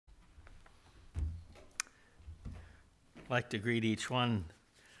like to greet each one,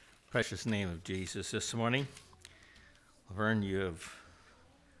 precious name of Jesus this morning. Laverne, you have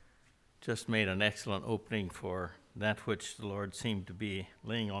just made an excellent opening for that which the Lord seemed to be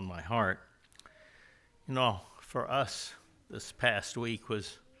laying on my heart. You know, for us, this past week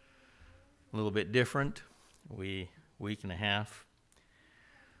was a little bit different. Week and a half.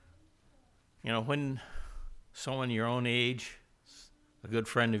 You know, when someone your own age, a good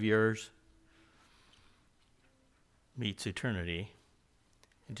friend of yours, meets eternity,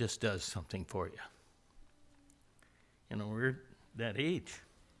 it just does something for you. You know, we're that age.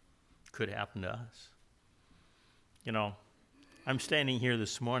 Could happen to us. You know, I'm standing here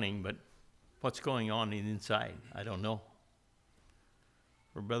this morning, but what's going on inside, I don't know.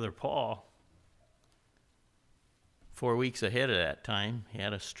 For Brother Paul, 4 weeks ahead of that time, he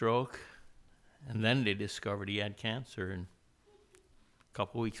had a stroke, and then they discovered he had cancer, and a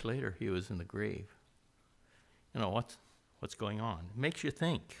couple weeks later, he was in the grave. You know, what's going on? It makes you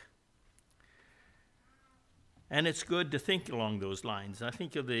think. And it's good to think along those lines. I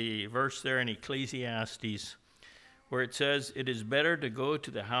think of the verse there in Ecclesiastes where it says, "It is better to go to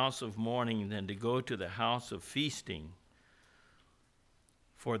the house of mourning than to go to the house of feasting,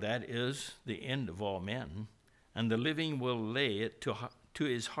 for that is the end of all men, and the living will lay it to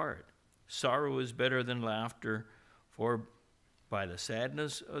his heart. Sorrow is better than laughter, for by the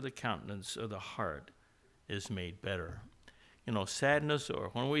sadness of the countenance of the heart is made better." You know, sadness, or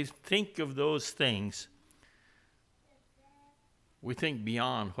when we think of those things, we think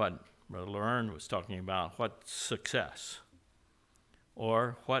beyond what Brother Leroy was talking about, what's success,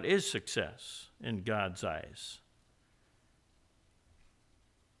 or what is success in God's eyes.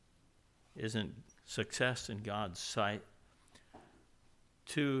 Isn't success in God's sight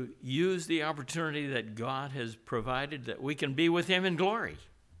to use the opportunity that God has provided that we can be with Him in glory?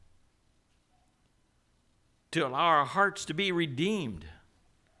 To allow our hearts to be redeemed,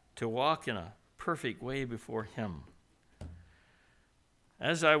 to walk in a perfect way before Him.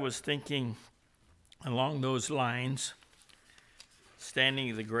 As I was thinking along those lines, standing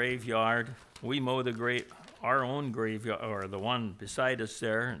in the graveyard, we mow our own graveyard, or the one beside us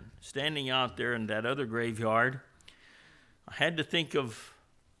there, and standing out there in that other graveyard, I had to think of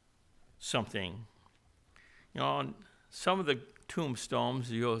something. You know, on some of the tombstones,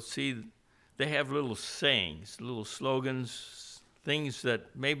 you'll see they have little sayings, little slogans, things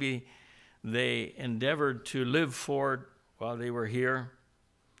that maybe they endeavored to live for while they were here.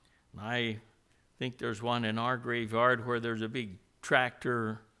 And I think there's one in our graveyard where there's a big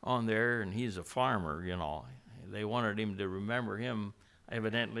tractor on there, and he's a farmer, you know. They wanted him to remember him,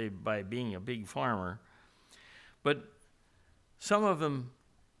 evidently, by being a big farmer. But some of them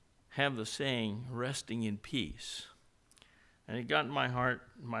have the saying, resting in peace. And it got in my heart,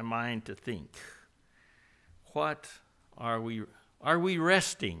 my mind to think, what are we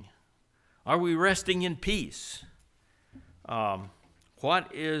resting? Are we resting in peace?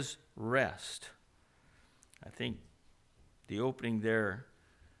 What is rest? I think the opening there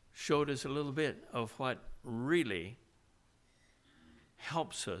showed us a little bit of what really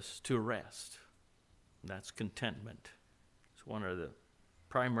helps us to rest. That's contentment. It's one of the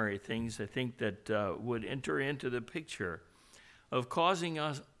primary things I think that would enter into the picture of causing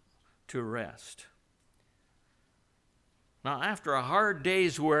us to rest. Now, after a hard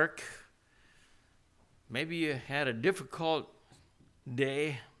day's work, maybe you had a difficult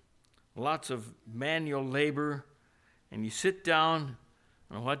day, lots of manual labor, and you sit down,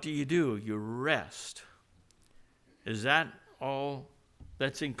 and what do? You rest. Is that all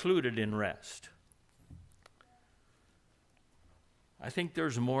that's included in rest? I think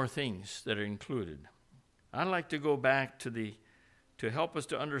there's more things that are included. I'd like to go back to help us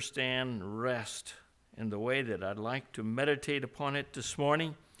to understand rest in the way that I'd like to meditate upon it this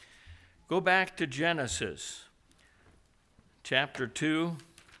morning. Go back to Genesis chapter 2,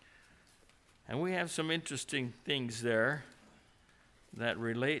 and we have some interesting things there that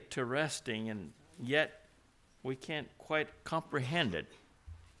relate to resting, and yet we can't quite comprehend it.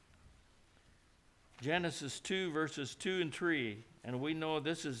 Genesis 2, verses 2 and 3, and we know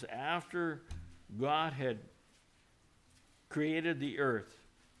this is after God had created the earth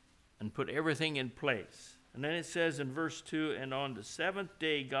and put everything in place. And then it says in verse 2, "And on the seventh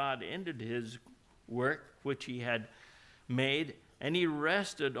day God ended His work which He had made, and He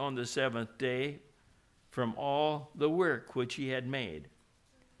rested on the seventh day from all the work which He had made.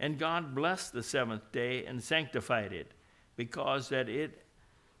 And God blessed the seventh day and sanctified it, because that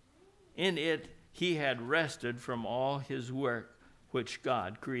in it He had rested from all His work which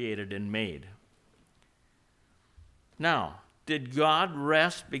God created and made." Now, did God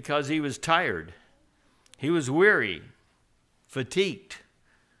rest because He was tired? He was weary. fatigued?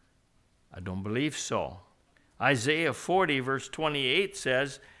 I don't believe so. Isaiah 40, verse 28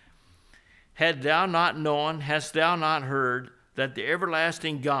 says, "Had thou not known, hast thou not heard, that the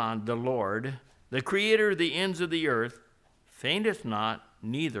everlasting God, the Lord, the creator of the ends of the earth, fainteth not,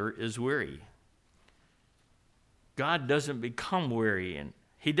 neither is weary." God doesn't become weary, and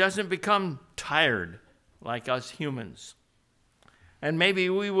he doesn't become tired like us humans. And maybe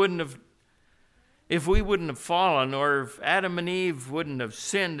if we wouldn't have fallen, or if Adam and Eve wouldn't have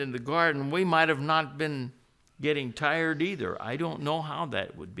sinned in the garden, we might have not been getting tired either. I don't know how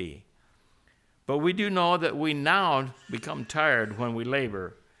that would be. But we do know that we now become tired when we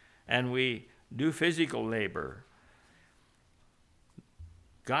labor, and we do physical labor.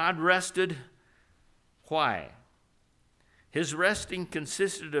 God rested. Why? His resting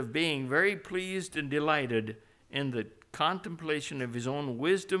consisted of being very pleased and delighted in the contemplation of his own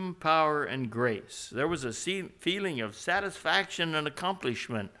wisdom, power, and grace. There was a feeling of satisfaction and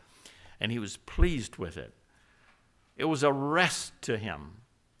accomplishment, and he was pleased with it. It was a rest to him.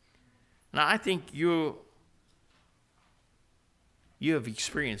 Now, I think you have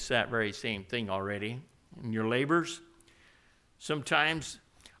experienced that very same thing already in your labors. Sometimes,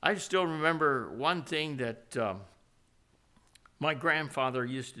 I still remember one thing that my grandfather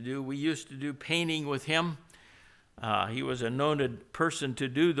used to do. We used to do painting with him. He was a noted person to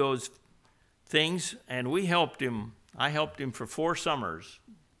do those things, and we helped him. I helped him for 4 summers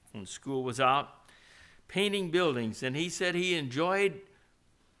when school was out, painting buildings, and he said he enjoyed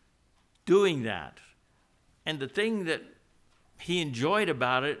doing that. And the thing that he enjoyed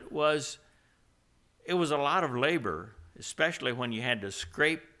about it was a lot of labor, especially when you had to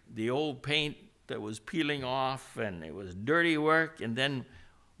scrape the old paint that was peeling off, and it was dirty work, and then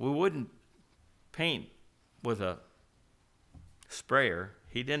we wouldn't paint with a sprayer.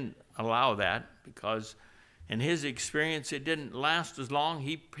 He didn't allow that because in his experience it didn't last as long.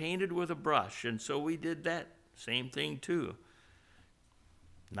 He painted with a brush, and so we did that same thing too.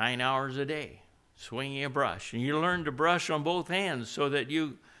 9 hours a day swinging a brush, and you learned to brush on both hands so that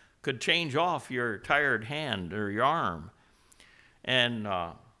you could change off your tired hand or your arm, and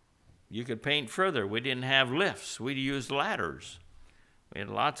you could paint further. We didn't have lifts. We used ladders. We had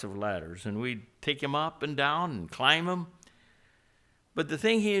lots of ladders, and we'd take them up and down and climb them. But the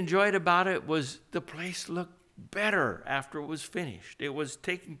thing he enjoyed about it was the place looked better after it was finished. It was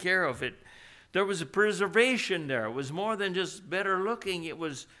taken care of. There was a preservation there. It was more than just better looking.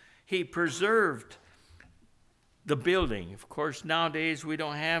 He preserved the building. Of course, nowadays we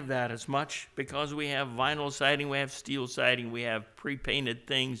don't have that as much because we have vinyl siding, we have steel siding, we have pre-painted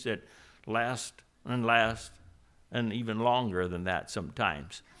things that last and even longer than that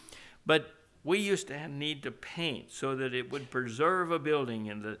sometimes. But we used to need to paint so that it would preserve a building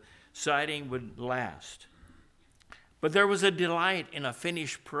and the siding would last. But there was a delight in a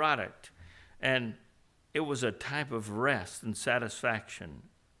finished product, and it was a type of rest and satisfaction.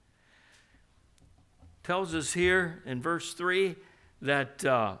 Tells us here in verse 3 that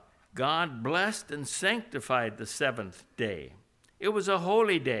God blessed and sanctified the 7th day. It was a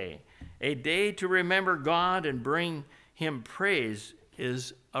holy day. A day to remember God and bring him praise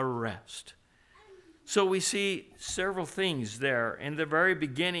is a rest. So we see several things there in the very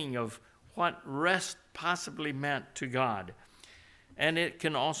beginning of what rest possibly meant to God. And it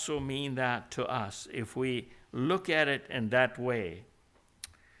can also mean that to us if we look at it in that way.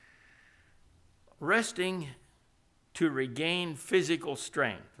 Resting to regain physical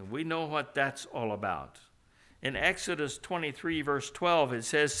strength. We know what that's all about. In Exodus 23, verse 12, it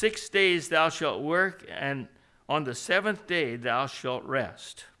says, 6 days thou shalt work, and on the 7th day thou shalt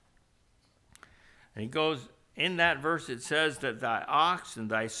rest. And he goes, in that verse it says that thy ox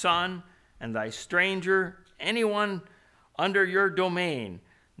and thy son and thy stranger, anyone under your domain,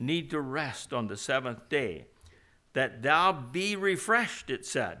 need to rest on the 7th day, that thou be refreshed, it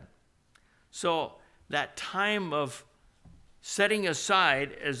said. So that time of setting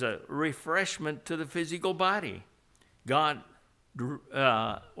aside as a refreshment to the physical body, God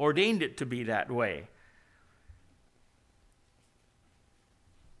ordained it to be that way.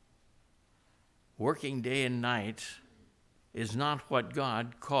 Working day and night is not what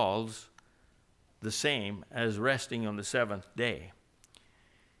God calls the same as resting on the 7th day.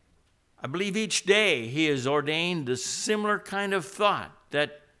 I believe each day he has ordained a similar kind of thought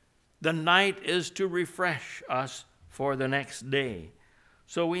that the night is to refresh us for the next day.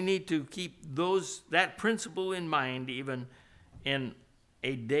 So we need to keep that principle in mind even in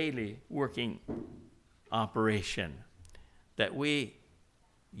a daily working operation, that we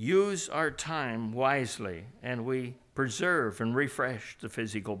use our time wisely and we preserve and refresh the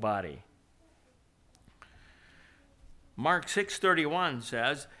physical body. Mark 6:31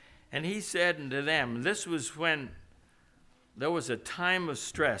 says, and he said unto them, this was when there was a time of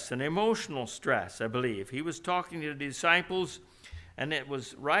stress, an emotional stress, I believe. He was talking to the disciples, and it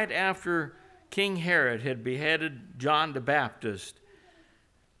was right after King Herod had beheaded John the Baptist,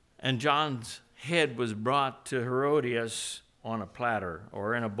 and John's head was brought to Herodias on a platter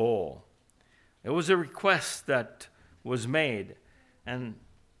or in a bowl. It was a request that was made, and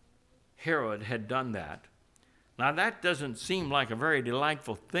Herod had done that. Now that doesn't seem like a very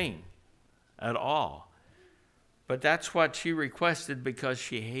delightful thing at all, but that's what she requested because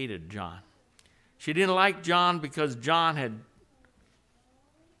she hated John. She didn't like John because John had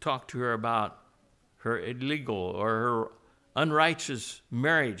talked to her about her illegal or her unrighteous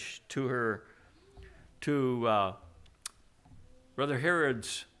marriage to Brother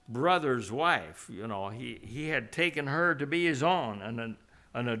Herod's brother's wife. You know, he had taken her to be his own,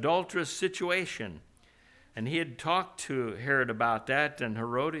 an adulterous situation. And he had talked to Herod about that, and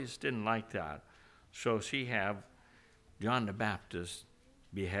Herodias didn't like that. So she had John the Baptist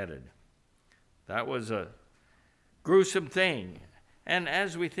beheaded. That was a gruesome thing. And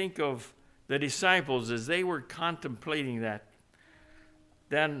as we think of the disciples, as they were contemplating that,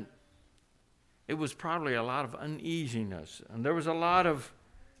 then it was probably a lot of uneasiness. And there was a lot of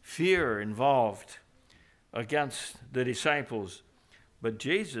fear involved against the disciples. But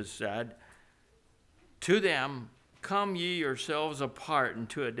Jesus said to them, come ye yourselves apart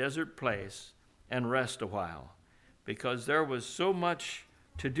into a desert place and rest a while. Because there was so much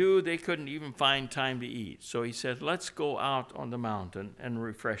to do, they couldn't even find time to eat. So he said, let's go out on the mountain and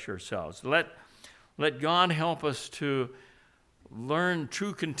refresh ourselves. Let God help us to learn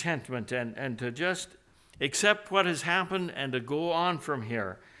true contentment and to just accept what has happened and to go on from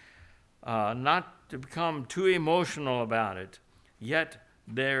here. Not to become too emotional about it, yet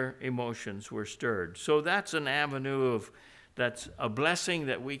their emotions were stirred. So that's an avenue that's a blessing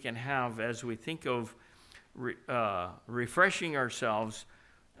that we can have as we think of refreshing ourselves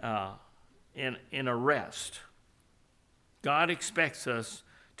in a rest. God expects us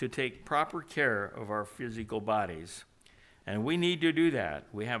to take proper care of our physical bodies, and we need to do that.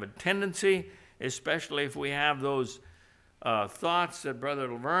 We have a tendency, especially if we have those thoughts that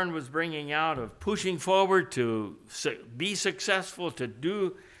Brother Laverne was bringing out of pushing forward to be successful, to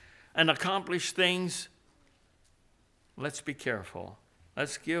do and accomplish things. Let's be careful.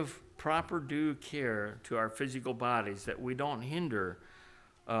 Let's give proper due care to our physical bodies, that we don't hinder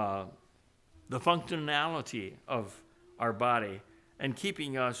the functionality of our body and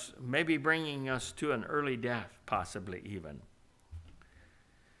keeping us, maybe bringing us to an early death, possibly even.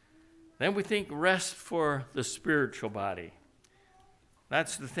 Then we think rest for the spiritual body.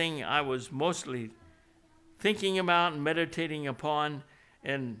 That's the thing I was mostly thinking about and meditating upon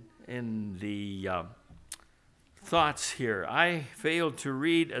in the thoughts here. I failed to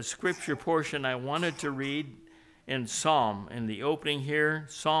read a scripture portion I wanted to read in the opening here,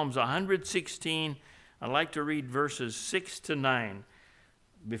 Psalms 116. I'd like to read verses 6 to 9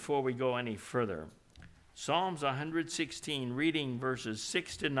 before we go any further. Psalms 116, reading verses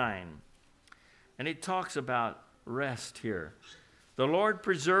 6 to 9. And it talks about rest here. The Lord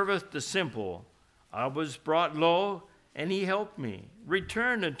preserveth the simple. I was brought low, and he helped me.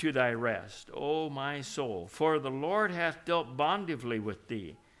 Return unto thy rest, O my soul, for the Lord hath dealt bountifully with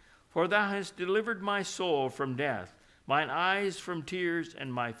thee. For thou hast delivered my soul from death, mine eyes from tears,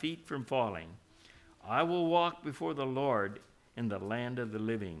 and my feet from falling. I will walk before the Lord in the land of the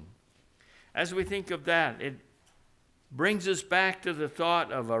living. As we think of that, it brings us back to the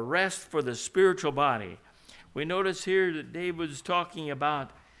thought of a rest for the spiritual body. We notice here that David was talking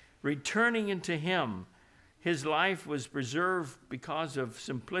about returning into him. His life was preserved because of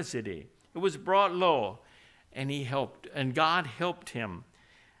simplicity. It was brought low, and he helped, and God helped him.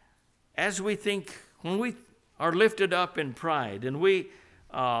 As we think, when we are lifted up in pride and we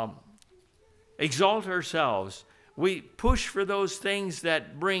exalt ourselves, we push for those things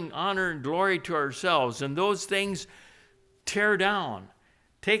that bring honor and glory to ourselves, and those things tear down,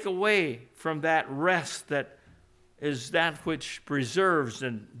 take away from that rest that is that which preserves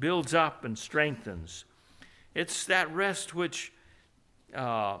and builds up and strengthens. It's that rest which,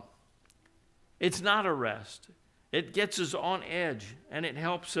 it's not a rest. It gets us on edge, and it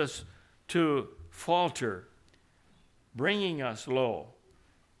helps us to falter, bringing us low.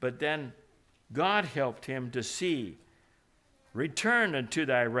 But then God helped him to see, return unto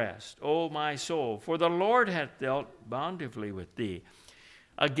thy rest, O my soul, for the Lord hath dealt bountifully with thee.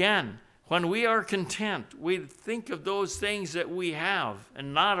 Again, when we are content, we think of those things that we have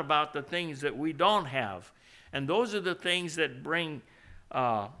and not about the things that we don't have. And those are the things that bring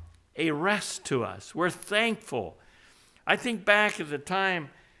a rest to us. We're thankful. I think back at the time,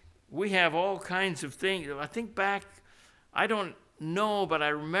 we have all kinds of things. I think back, I don't know, but I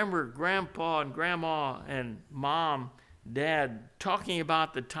remember Grandpa and Grandma and Mom, Dad talking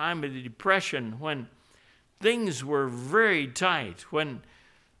about the time of the Depression when things were very tight, when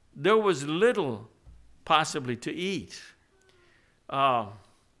there was little possibly to eat. I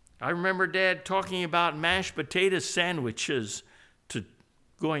remember Dad talking about mashed potato sandwiches to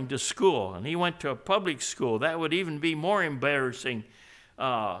going to school, and he went to a public school. That would even be more embarrassing,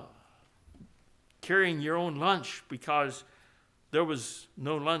 carrying your own lunch because there was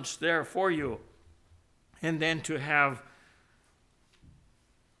no lunch there for you. And then to have,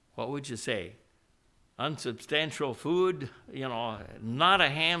 what would you say, unsubstantial food, not a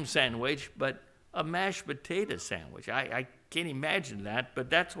ham sandwich, but a mashed potato sandwich. I can't imagine that, but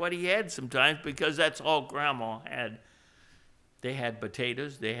that's what he had sometimes because that's all Grandma had. They had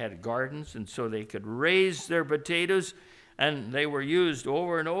potatoes, they had gardens, and so they could raise their potatoes, and they were used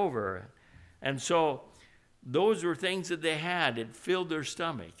over and over. And so those were things that they had. It filled their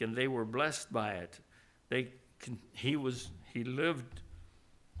stomach, and they were blessed by it. He lived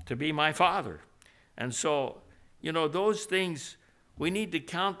to be my father. And so, those things, we need to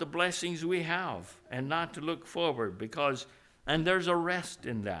count the blessings we have and not to look forward and there's a rest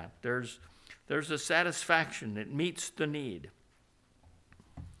in that. There's a satisfaction. It meets the need.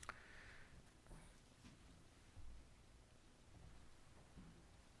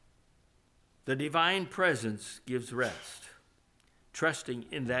 The divine presence gives rest, trusting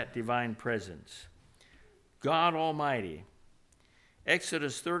in that divine presence. God Almighty.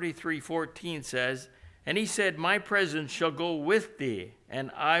 Exodus 33:14 says, "And he said, my presence shall go with thee,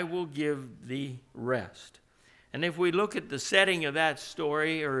 and I will give thee rest." And if we look at the setting of that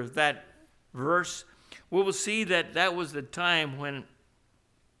story or that verse, we will see that that was the time when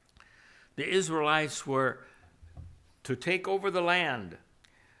the Israelites were to take over the land.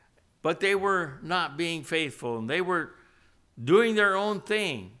 But they were not being faithful, and they were doing their own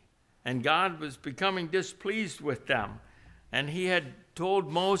thing. And God was becoming displeased with them. And he had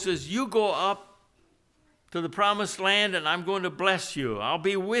told Moses, you go up to the promised land, and I'm going to bless you. I'll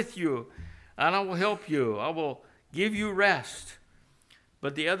be with you, and I will help you. I will give you rest.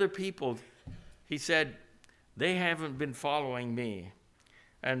 But the other people, he said, they haven't been following me.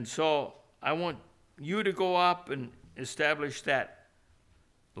 And so I want you to go up and establish that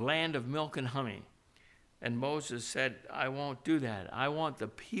land of milk and honey. And Moses said, I won't do that. I want the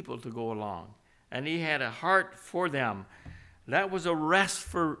people to go along. And he had a heart for them. That was a rest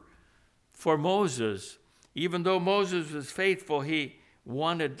for Moses. Even though Moses was faithful, he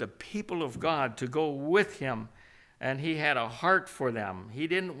wanted the people of God to go with him. And he had a heart for them. He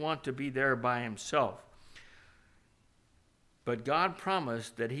didn't want to be there by himself. But God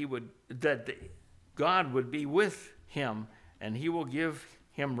promised that God would be with him, and he will give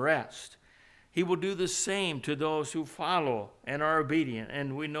him rest. He will do the same to those who follow and are obedient.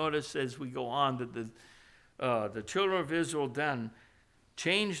 And we notice as we go on that the children of Israel then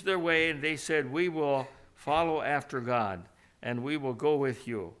changed their way, and they said, we will follow after God, and we will go with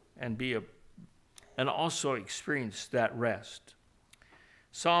you and also experience that rest.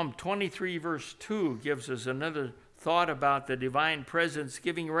 Psalm 23 verse 2 gives us another thought about the divine presence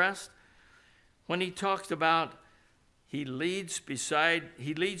giving rest. When he talks about He leads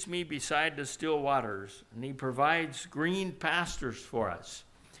me beside the still waters, and he provides green pastures for us.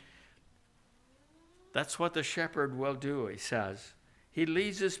 That's what the shepherd will do, he says. He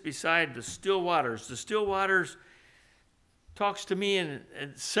leads us beside the still waters. The still waters talks to me in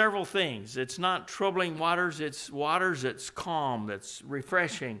several things. It's not troubling waters. It's waters that's calm, that's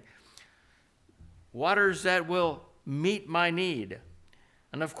refreshing. Waters that will meet my need.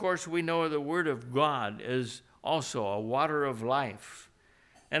 And of course, we know the Word of God is also a water of life.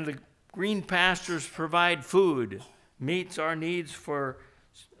 And the green pastures provide food, meets our needs for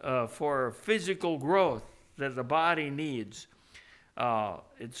physical growth that the body needs.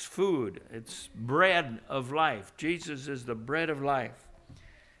 It's food. It's bread of life. Jesus is the bread of life.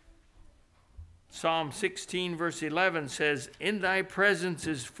 Psalm 16 verse 11 says, in thy presence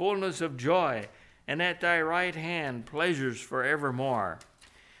is fullness of joy, and at thy right hand pleasures forevermore.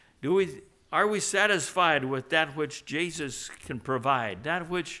 Are we satisfied with that which Jesus can provide, that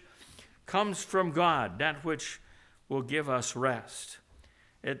which comes from God, that which will give us rest?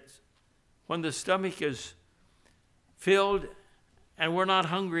 When the stomach is filled and we're not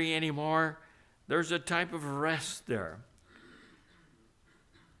hungry anymore, there's a type of rest there.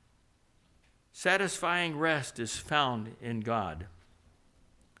 Satisfying rest is found in God.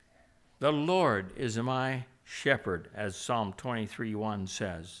 The Lord is my shepherd, as Psalm 23:1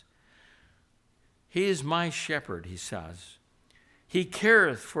 says. He is my shepherd, he says. He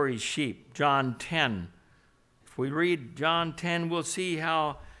careth for his sheep, John 10. If we read John 10, we'll see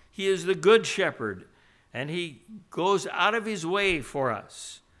how he is the good shepherd, and he goes out of his way for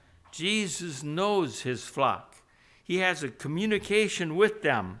us. Jesus knows his flock. He has a communication with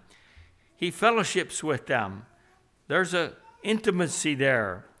them. He fellowships with them. There's an intimacy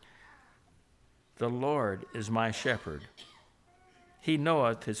there. The Lord is my shepherd. He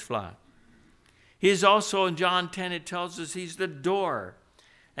knoweth his flock. He is also, in John 10, it tells us he's the door.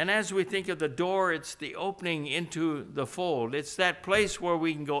 And as we think of the door, it's the opening into the fold. It's that place where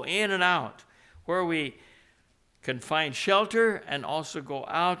we can go in and out, where we can find shelter and also go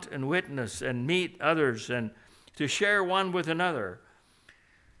out and witness and meet others and to share one with another.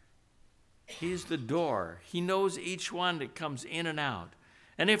 He's the door. He knows each one that comes in and out.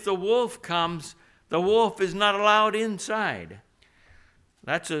 And if the wolf comes, the wolf is not allowed inside.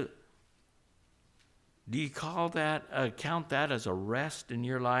 Do you count that as a rest in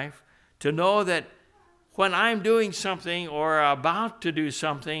your life? To know that when I'm doing something or about to do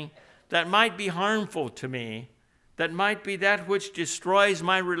something that might be harmful to me, that might be that which destroys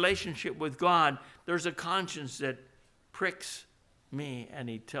my relationship with God, there's a conscience that pricks me and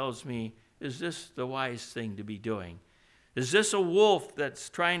he tells me, is this the wise thing to be doing? Is this a wolf that's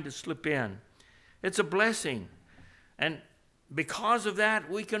trying to slip in? It's a blessing. And because of that,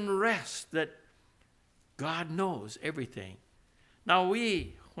 we can rest that God knows everything. Now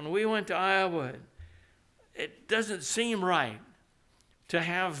when we went to Iowa, it doesn't seem right to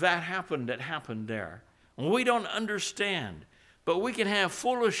have that happened there. And we don't understand, but we can have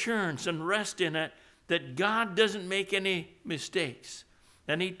full assurance and rest in it that God doesn't make any mistakes.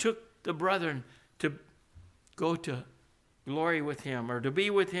 And he took the brethren to go to glory with him, or to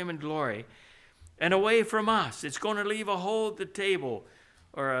be with him in glory. And away from us, it's going to leave a hole at the table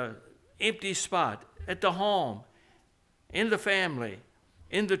or an empty spot at the home, in the family,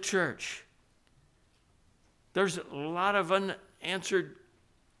 in the church. There's a lot of unanswered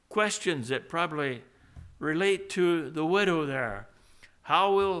questions that probably relate to the widow there.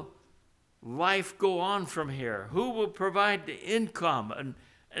 How will life go on from here? Who will provide the income, and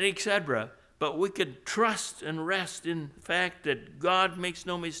etc.? But we could trust and rest in the fact that God makes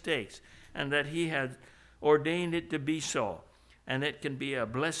no mistakes and that he has ordained it to be so. And it can be a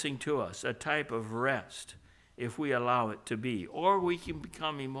blessing to us, a type of rest, if we allow it to be. Or we can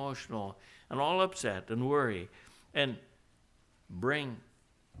become emotional and all upset and worry and bring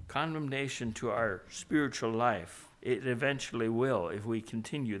condemnation to our spiritual life. It eventually will if we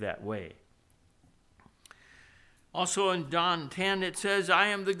continue that way. Also in John 10 it says, I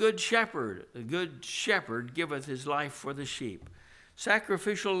am the good shepherd. The good shepherd giveth his life for the sheep.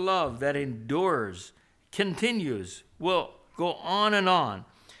 Sacrificial love that endures, continues, will go on and on.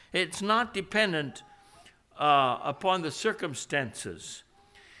 It's not dependent upon the circumstances.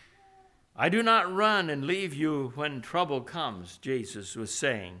 I do not run and leave you when trouble comes, Jesus was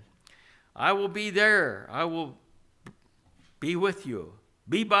saying. I will be there. I will be with you.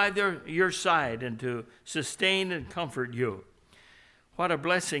 Be by your side and to sustain and comfort you. What a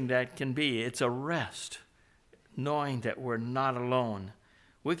blessing that can be. It's a rest, knowing that we're not alone.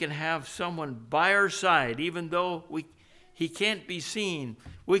 We can have someone by our side, even though he can't be seen.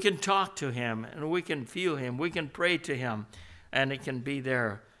 We can talk to him and we can feel him. We can pray to him, and it can be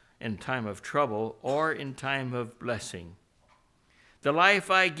there in time of trouble or in time of blessing. The life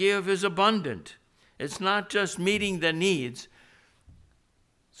I give is abundant. It's not just meeting the needs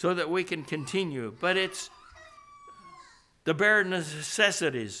so that we can continue, but it's the bare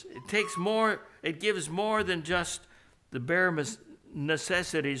necessities. It takes more, it gives more than just the bare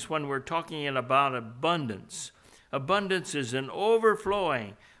necessities when we're talking about abundance. Abundance is an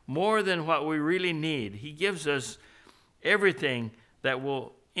overflowing, more than what we really need. He gives us everything that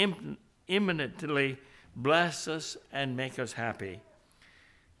will imminently bless us and make us happy.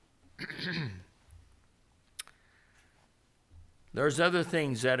 There's other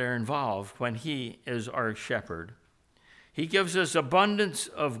things that are involved when he is our shepherd. He gives us abundance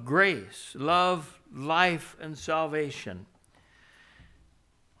of grace, love, life, and salvation.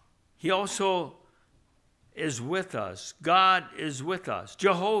 He also is with us. God is with us.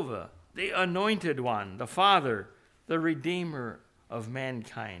 Jehovah, the Anointed One, the Father, the Redeemer of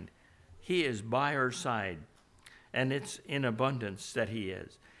mankind. He is by our side, and it's in abundance that he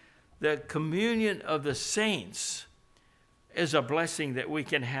is. The communion of the saints is a blessing that we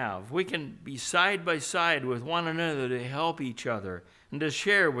can have. We can be side by side with one another to help each other and to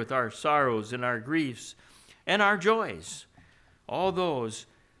share with our sorrows and our griefs and our joys. All those,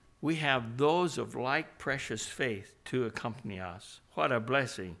 we have those of like precious faith to accompany us. What a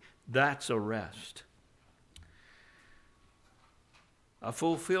blessing. That's a rest. A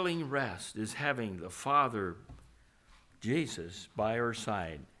fulfilling rest is having the Father, Jesus, by our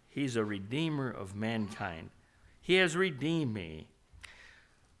side. He's a redeemer of mankind. He has redeemed me.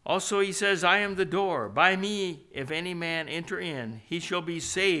 Also, he says, I am the door. By me, if any man enter in, he shall be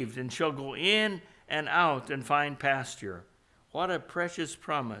saved and shall go in and out and find pasture. What a precious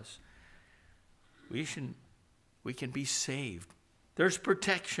promise. We can be saved. There's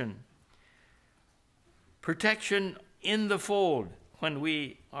protection. Protection in the fold when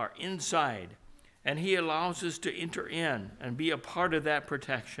we are inside. And he allows us to enter in and be a part of that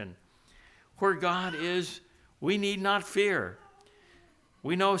protection. Where God is, we need not fear.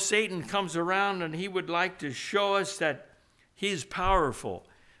 We know Satan comes around and he would like to show us that he's powerful.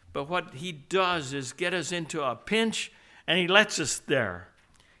 But what he does is get us into a pinch and he lets us there.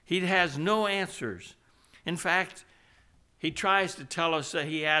 He has no answers. In fact, he tries to tell us that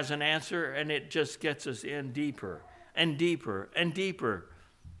he has an answer, and it just gets us in deeper and deeper and deeper.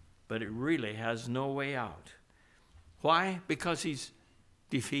 But it really has no way out. Why? Because he's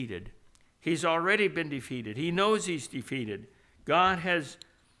defeated. He's already been defeated. He knows he's defeated. God has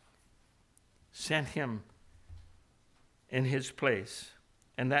sent him in his place,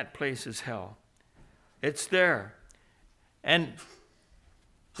 and that place is hell. It's there. And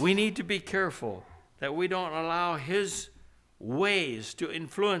we need to be careful that we don't allow his ways to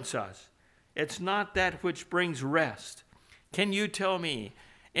influence us. It's not that which brings rest. Can you tell me,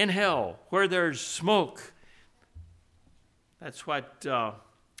 in hell, where there's smoke, that's what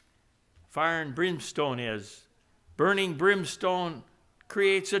fire and brimstone is. Burning brimstone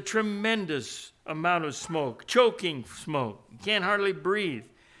creates a tremendous amount of smoke, choking smoke. You can't hardly breathe.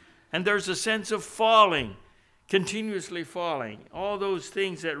 And there's a sense of falling, continuously falling. All those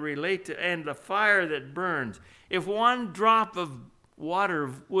things that relate to, and the fire that burns. If one drop of water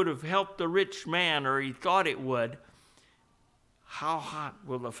would have helped the rich man, or he thought it would, how hot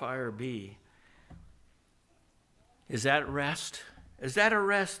will the fire be? Is that rest? Is that a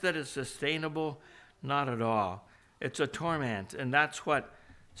rest that is sustainable? Not at all. It's a torment, and that's what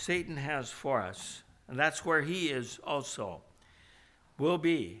Satan has for us. And that's where he is also, will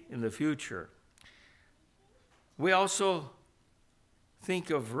be in the future. We also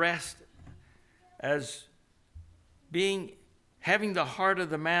think of rest as having the heart of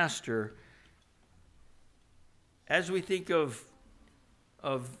the master. As we think of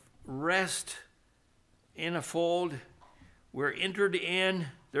rest in a fold, we're entered in,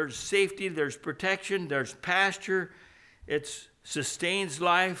 there's safety, there's protection, there's pasture. It sustains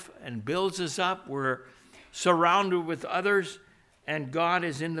life and builds us up. We're surrounded with others, and God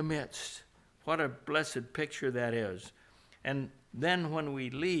is in the midst. What a blessed picture that is. And then when we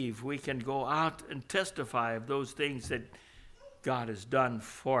leave, we can go out and testify of those things that God has done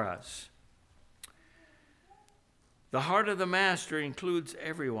for us. The heart of the master includes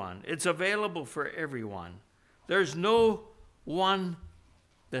everyone. It's available for everyone. There's no one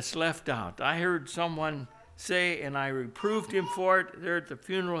that's left out. I heard someone say, and I reproved him for it there at the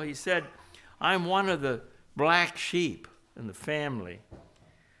funeral. He said, I'm one of the black sheep in the family.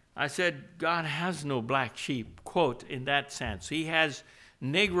 I said, God has no black sheep, quote, in that sense. He has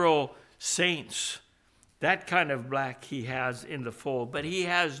Negro saints. That kind of black he has in the fold. But he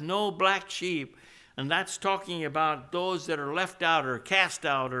has no black sheep. And that's talking about those that are left out or cast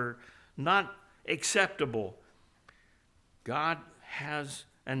out or not acceptable. God has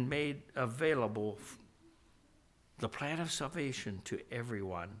and made available the plan of salvation to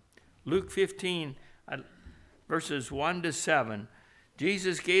everyone. Luke 15, verses 1 to 7,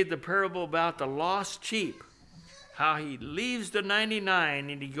 Jesus gave the parable about the lost sheep, how he leaves the 99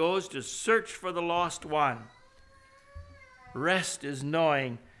 and he goes to search for the lost one. Rest is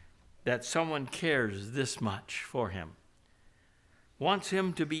knowing that someone cares this much for him, wants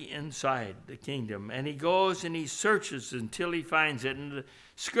him to be inside the kingdom, and he goes and he searches until he finds it. And the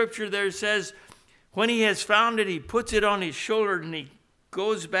scripture there says, when he has found it, he puts it on his shoulder and he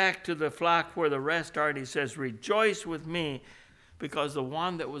goes back to the flock where the rest are, and he says, rejoice with me, because the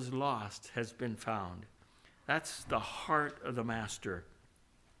one that was lost has been found. That's the heart of the master.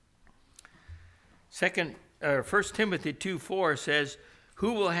 1 Timothy 2:4 says,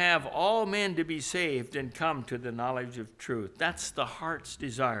 who will have all men to be saved and come to the knowledge of truth. That's the heart's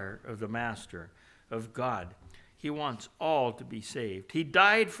desire of the master, of God. He wants all to be saved. He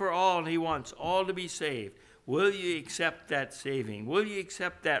died for all, and he wants all to be saved. Will you accept that saving? Will you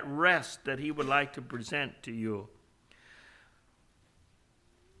accept that rest that he would like to present to you?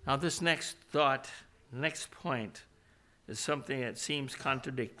 Now, this next thought, next point, is something that seems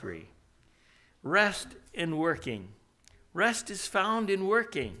contradictory. Rest in working. Rest is found in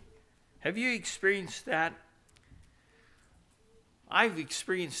working. Have you experienced that? I've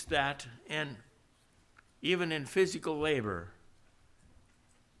experienced that even in physical labor.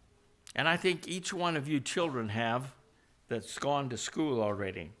 And I think each one of you children have that's gone to school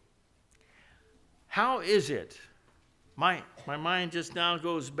already. How is it? My mind just now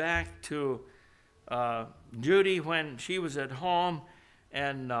goes back to Judy when she was at home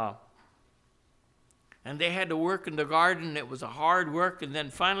and they had to work in the garden. It was a hard work. And then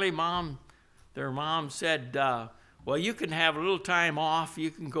finally their mom said, well, you can have a little time off.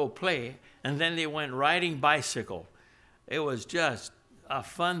 You can go play. And then they went riding bicycle. It was just a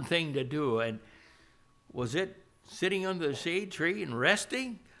fun thing to do. And was it sitting under the shade tree and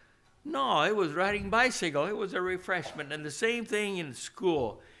resting? No, it was riding bicycle. It was a refreshment. And the same thing in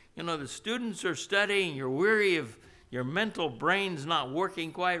school. You know, the students are studying. You're weary of your mental brain's not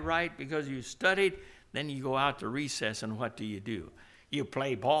working quite right because you studied. Then you go out to recess, and what do? You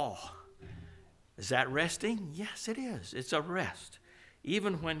play ball. Is that resting? Yes, it is. It's a rest.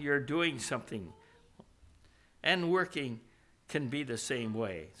 Even when you're doing something. And working can be the same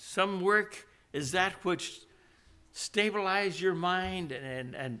way. Some work is that which stabilizes your mind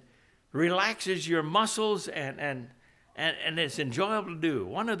and relaxes your muscles, and it's enjoyable to do.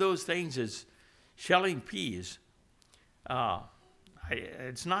 One of those things is shelling peas.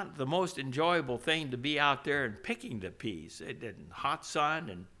 It's not the most enjoyable thing to be out there and picking the peas in hot sun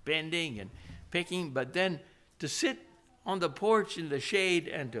and bending and picking, but then to sit on the porch in the shade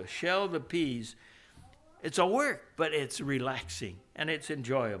and to shell the peas, it's a work, but it's relaxing and it's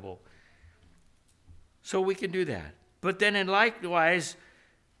enjoyable. So we can do that. But then likewise,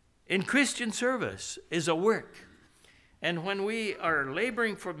 in Christian service is a work. And when we are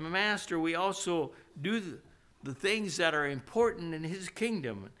laboring for the Master, we also do the things that are important in his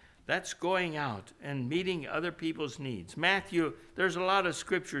kingdom. That's going out and meeting other people's needs. Matthew, there's a lot of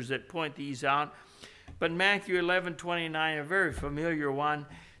scriptures that point these out, but Matthew 11:29, a very familiar one.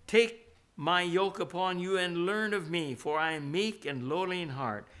 Take my yoke upon you and learn of me, for I am meek and lowly in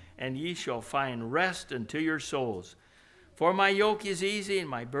heart, and ye shall find rest unto your souls. For my yoke is easy and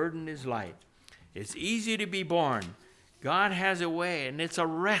my burden is light. It's easy to be born. God has a way, and it's a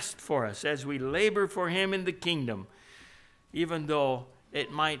rest for us as we labor for him in the kingdom, even though it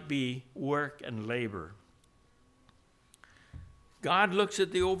might be work and labor. God looks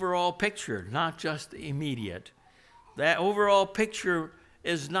at the overall picture, not just the immediate. That overall picture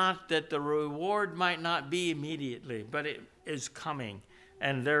is not that the reward might not be immediately, but it is coming.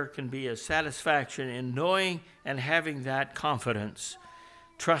 And there can be a satisfaction in knowing and having that confidence,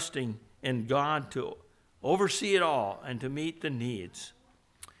 trusting in God to oversee it all and to meet the needs.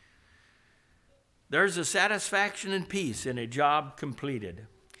 There's a satisfaction and peace in a job completed,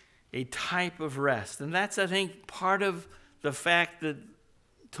 a type of rest. And that's, I think, part of the fact that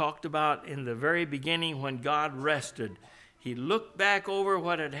talked about in the very beginning when God rested. He looked back over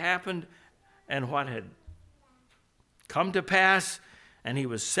what had happened and what had come to pass, and he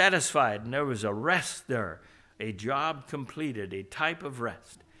was satisfied, and there was a rest there, a job completed, a type of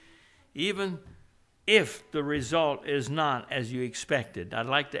rest. Even if the result is not as you expected. I'd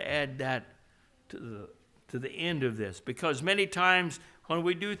like to add that to the end of this, because many times when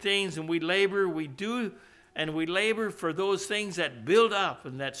we do things and we labor, we labor for those things that build up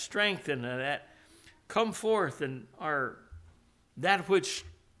and that strengthen and that come forth and are that which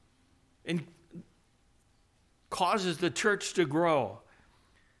causes the church to grow.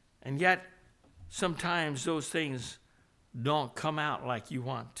 And yet, sometimes those things don't come out like you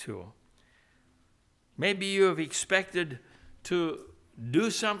want to. Maybe you have expected to do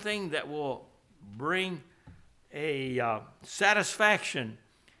something that will bring a satisfaction,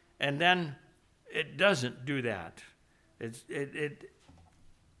 and then it doesn't do that.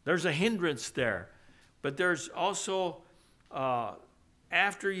 There's a hindrance there. But there's also,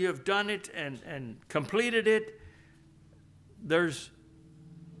 after you've done it and completed it, there's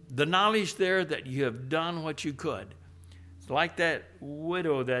the knowledge there that you have done what you could. It's like that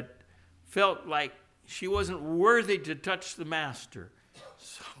widow that felt like she wasn't worthy to touch the Master's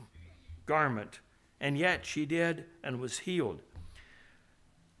garment, and yet she did and was healed.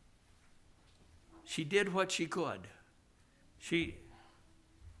 She did what she could.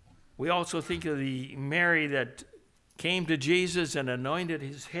 We also think of the Mary that came to Jesus and anointed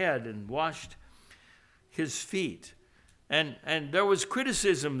his head and washed his feet. And there was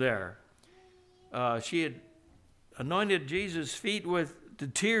criticism there. She had anointed Jesus' feet with the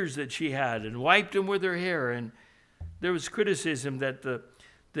tears that she had and wiped them with her hair. And there was criticism that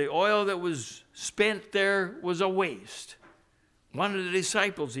the oil that was spent there was a waste. One of the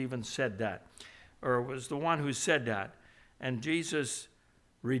disciples even said that, or was the one who said that. And Jesus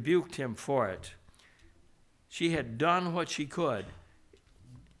rebuked him for it. She had done what she could.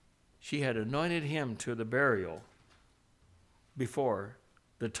 She had anointed him to the burial before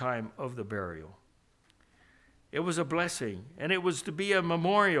the time of the burial. It was a blessing, and it was to be a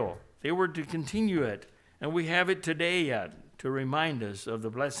memorial. They were to continue it, and we have it today yet to remind us of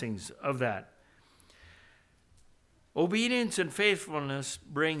the blessings of that. Obedience and faithfulness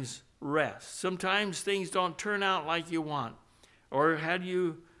brings rest. Sometimes things don't turn out like you want or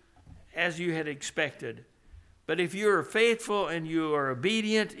as you had expected. But if you are faithful and you are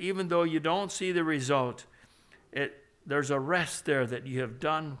obedient, even though you don't see the result, there's a rest there that you have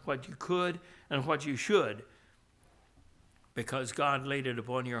done what you could and what you should, because God laid it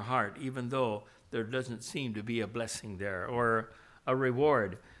upon your heart, even though there doesn't seem to be a blessing there or a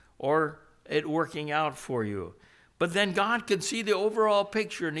reward or it working out for you. But then God can see the overall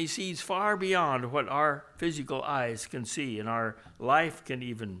picture, and he sees far beyond what our physical eyes can see and our life can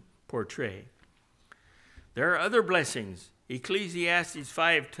even portray. There are other blessings. Ecclesiastes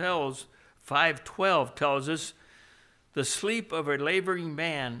 5:12 tells us, the sleep of a laboring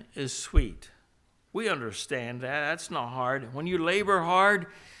man is sweet. We understand that. That's not hard. When you labor hard,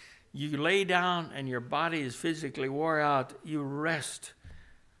 you lay down and your body is physically wore out. You rest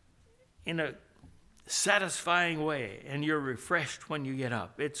in a satisfying way, and you're refreshed when you get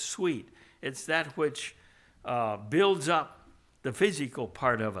up. It's sweet. It's that which builds up the physical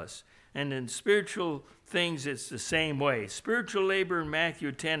part of us. And in spiritual things, it's the same way. Spiritual labor in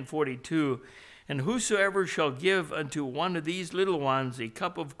Matthew 10:42, and whosoever shall give unto one of these little ones a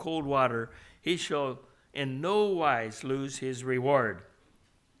cup of cold water, he shall in no wise lose his reward.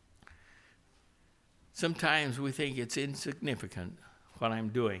 Sometimes we think it's insignificant what I'm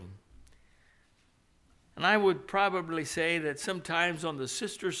doing. And I would probably say that sometimes on the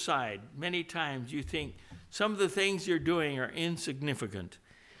sister side, many times you think some of the things you're doing are insignificant.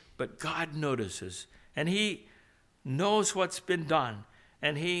 But God notices, and he knows what's been done,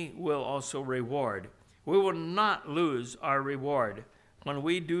 and he will also reward. We will not lose our reward when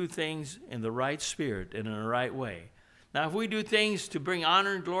we do things in the right spirit and in the right way. Now, if we do things to bring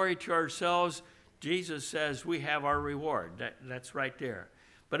honor and glory to ourselves, Jesus says we have our reward. That's right there.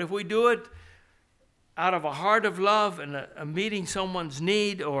 But if we do it out of a heart of love and a meeting someone's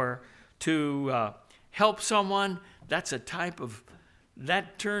need or to help someone, that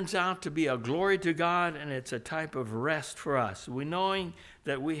turns out to be a glory to God, and it's a type of rest for us. We knowing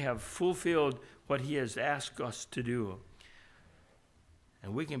that we have fulfilled what he has asked us to do,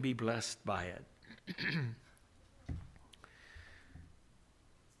 and we can be blessed by it.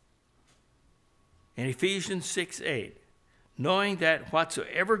 In Ephesians 6:8, knowing that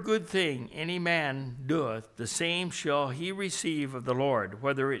whatsoever good thing any man doeth, the same shall he receive of the Lord,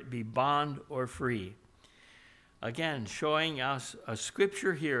 whether it be bond or free. Again, showing us a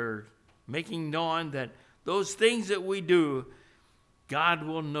scripture here, making known that those things that we do, God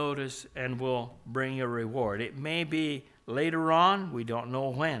will notice and will bring a reward. It may be later on, we don't know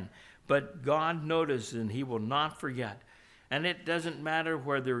when, but God notices and he will not forget. And it doesn't matter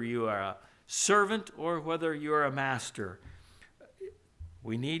whether you are a servant or whether you're a master.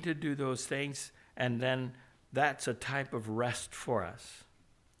 We need to do those things, and then that's a type of rest for us.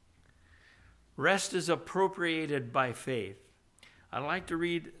 Rest is appropriated by faith. I'd like to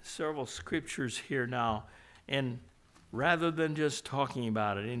read several scriptures here now, and rather than just talking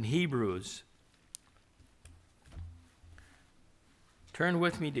about it, in Hebrews. Turn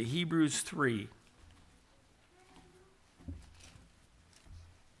with me to Hebrews 3.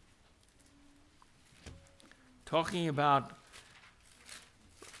 Talking about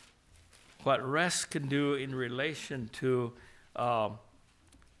what rest can do in relation to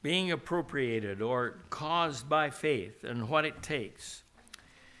being appropriated or caused by faith and what it takes.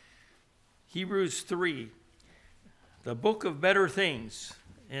 Hebrews 3, the book of better things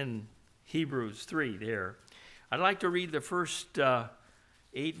in Hebrews 3 there. I'd like to read the first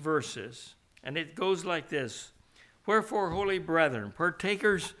 8 verses, and it goes like this. Wherefore, holy brethren,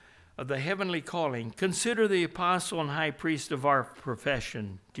 partakers of the heavenly calling, consider the apostle and high priest of our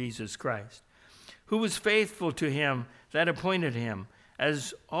profession, Jesus Christ, who was faithful to him that appointed him,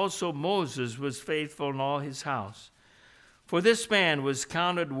 as also Moses was faithful in all his house. For this man was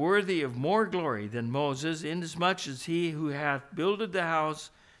counted worthy of more glory than Moses, inasmuch as he who hath builded the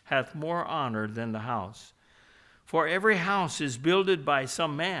house hath more honor than the house. For every house is builded by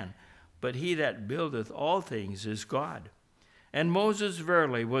some man, but he that buildeth all things is God. And Moses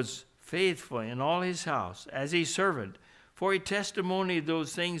verily was faithful in all his house, as a servant, for a testimony of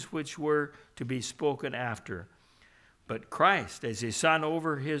those things which were to be spoken after. But Christ as a son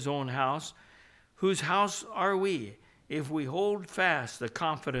over his own house, whose house are we, if we hold fast the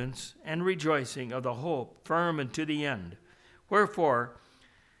confidence and rejoicing of the hope firm unto the end. Wherefore,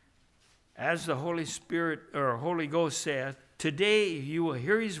 as the Holy Spirit or Holy Ghost saith, today you will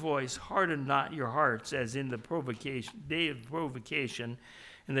hear his voice, harden not your hearts as in the day of provocation,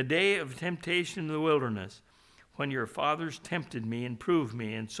 in the day of temptation in the wilderness, when your fathers tempted me and proved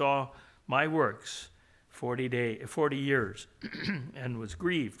me and saw my works 40 years and was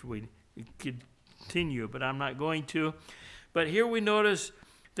grieved. We could continue, but I'm not going to. But here we notice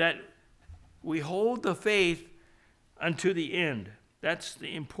that we hold the faith unto the end. That's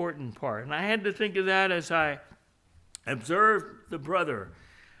the important part. And I had to think of that as I observed the brother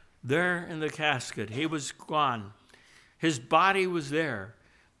there in the casket. He was gone. His body was there,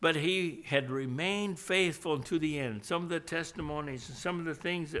 but he had remained faithful to the end. Some of the testimonies and some of the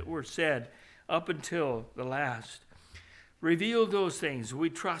things that were said up until the last revealed those things. We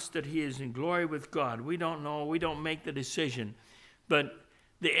trust that he is in glory with God. We don't know. We don't make the decision. But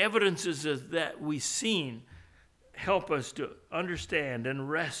the evidences that we've seen help us to understand and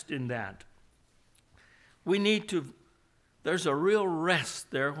rest in that. We need to, there's a real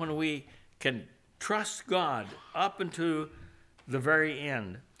rest there when we can trust God up into the very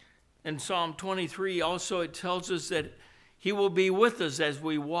end. In Psalm 23 also it tells us that he will be with us as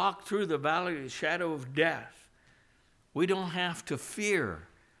we walk through the valley of the shadow of death. We don't have to fear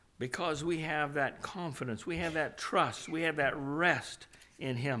because we have that confidence, we have that trust, we have that rest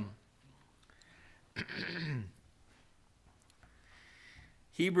in him.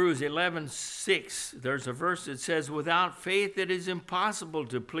 Hebrews 11:6, there's a verse that says, without faith it is impossible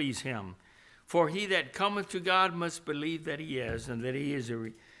to please him. For he that cometh to God must believe that he is, and that he is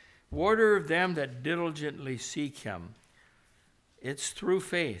a rewarder of them that diligently seek him. It's through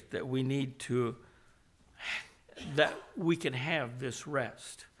faith that we need to, that we can have this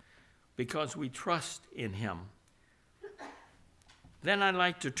rest, because we trust in him. Then I'd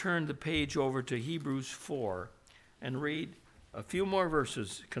like to turn the page over to Hebrews 4 and read a few more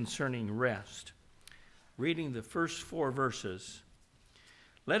verses concerning rest. Reading the first 4 verses.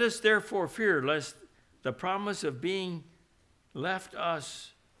 Let us therefore fear lest the promise of being left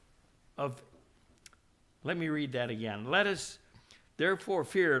us of, let me read that again. Let us therefore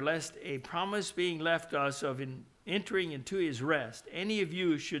fear lest a promise being left us of entering into his rest, any of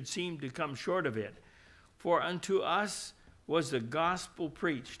you should seem to come short of it. For unto us was the gospel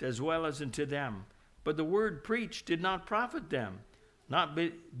preached as well as unto them. But the word preached did not profit them, not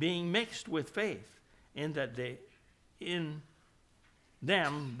being mixed with faith in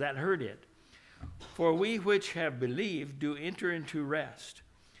them that heard it. For we which have believed do enter into rest,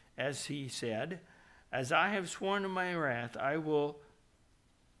 as he said, as I have sworn in my wrath, I will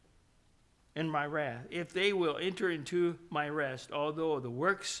in my wrath, if they will enter into my rest, although the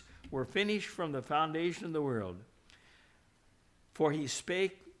works were finished from the foundation of the world. For he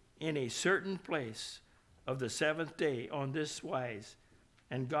spake in a certain place of the 7th day on this wise,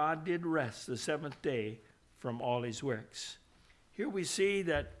 and God did rest the 7th day from all his works. Here we see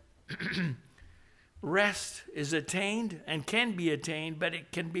that rest is attained and can be attained, but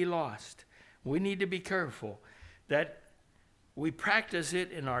it can be lost. We need to be careful that we practice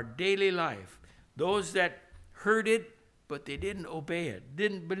it in our daily life. Those that heard it, but they didn't obey it,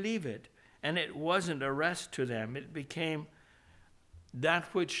 didn't believe it, and it wasn't a rest to them. It became that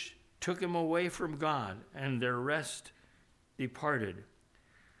which took them away from God, and their rest departed.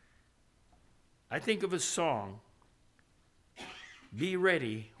 I think of a song, Be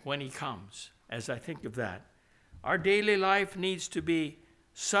Ready When He Comes, as I think of that. Our daily life needs to be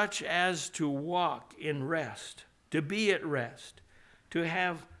such as to walk in rest, to be at rest, to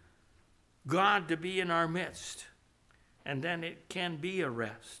have God to be in our midst. And then it can be a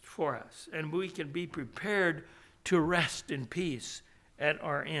rest for us. And we can be prepared to rest in peace at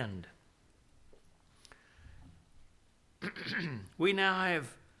our end. We now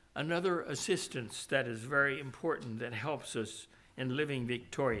have another assistance that is very important that helps us in living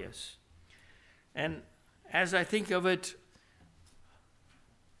victorious. And as I think of it,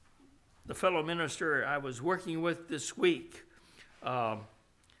 the fellow minister I was working with this week,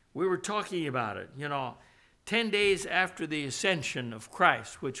 we were talking about it, 10 days after the ascension of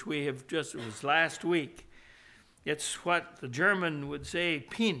Christ, which we have just, it was last week. It's what the German would say,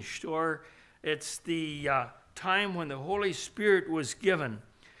 pinched, or it's the time when the Holy Spirit was given.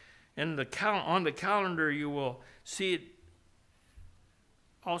 And on the calendar you will see it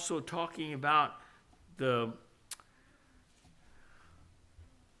also talking about the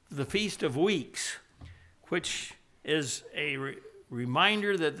Feast of Weeks, which is a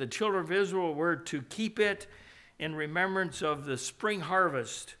reminder that the children of Israel were to keep it in remembrance of the spring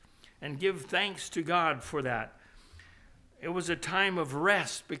harvest and give thanks to God for that. It was a time of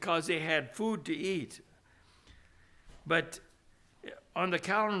rest because they had food to eat. But on the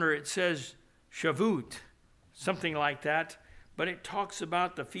calendar it says Shavuot, something like that. But it talks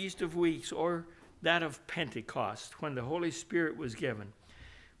about the Feast of Weeks or that of Pentecost, when the Holy Spirit was given.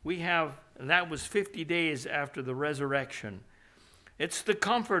 That was 50 days after the resurrection. It's the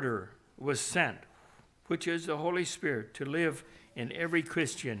Comforter was sent, which is the Holy Spirit, to live in every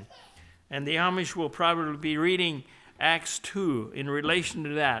Christian. And the Amish will probably be reading Acts 2 in relation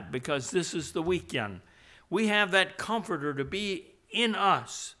to that, because this is the weekend. We have that Comforter to be in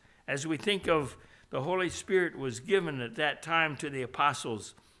us as we think of the Holy Spirit was given at that time to the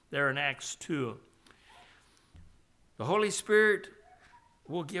apostles there in Acts 2. The Holy Spirit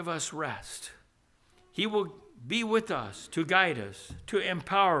will give us rest. He will be with us to guide us, to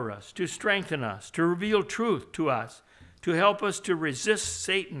empower us, to strengthen us, to reveal truth to us, to help us to resist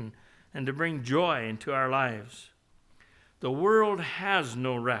Satan and to bring joy into our lives. The world has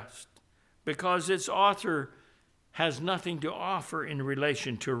no rest because its author has nothing to offer in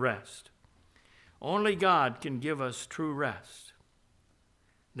relation to rest. Only God can give us true rest.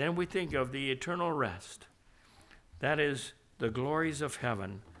 Then we think of the eternal rest. That is the glories of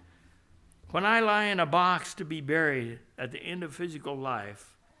heaven. When I lie in a box to be buried at the end of physical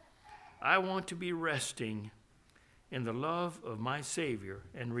life, I want to be resting in the love of my Savior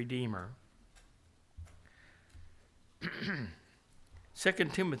and Redeemer. 2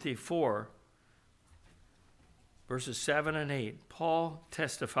 Timothy 4, verses 7 and 8, Paul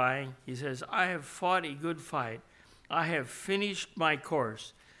testifying, he says, I have fought a good fight. I have finished my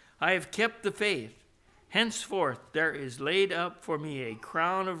course. I have kept the faith. Henceforth there is laid up for me a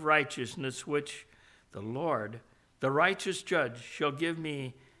crown of righteousness, which the Lord, the righteous judge, shall give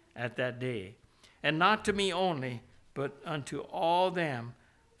me at that day. And not to me only, but unto all them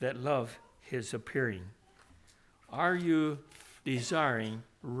that love his appearing. Are you desiring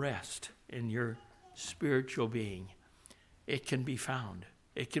rest in your spiritual being? It can be found.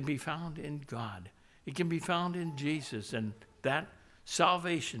 It can be found in God. It can be found in Jesus and that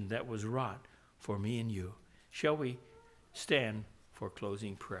salvation that was wrought for me and you. Shall we stand for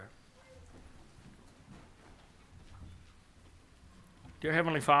closing prayer? Dear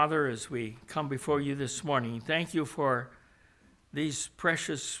Heavenly Father, as we come before you this morning, thank you for these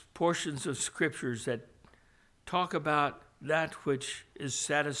precious portions of scriptures that talk about that which is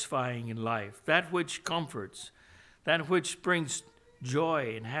satisfying in life, that which comforts, that which brings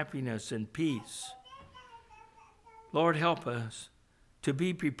joy and happiness and peace. Lord, help us to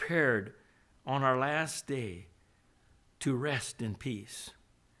be prepared on our last day to rest in peace.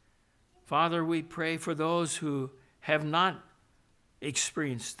 Father, we pray for those who have not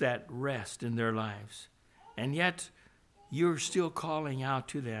experienced that rest in their lives, and yet you're still calling out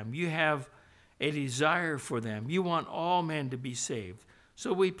to them. You have a desire for them. You want all men to be saved.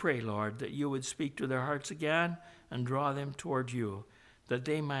 So we pray, Lord, that you would speak to their hearts again and draw them toward you, that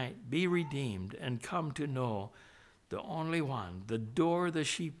they might be redeemed and come to know the only one, the door, the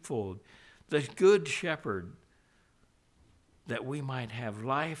sheepfold, the good shepherd, that we might have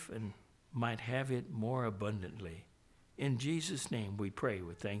life and might have it more abundantly. In Jesus' name we pray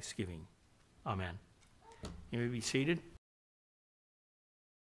with thanksgiving. Amen. You may be seated.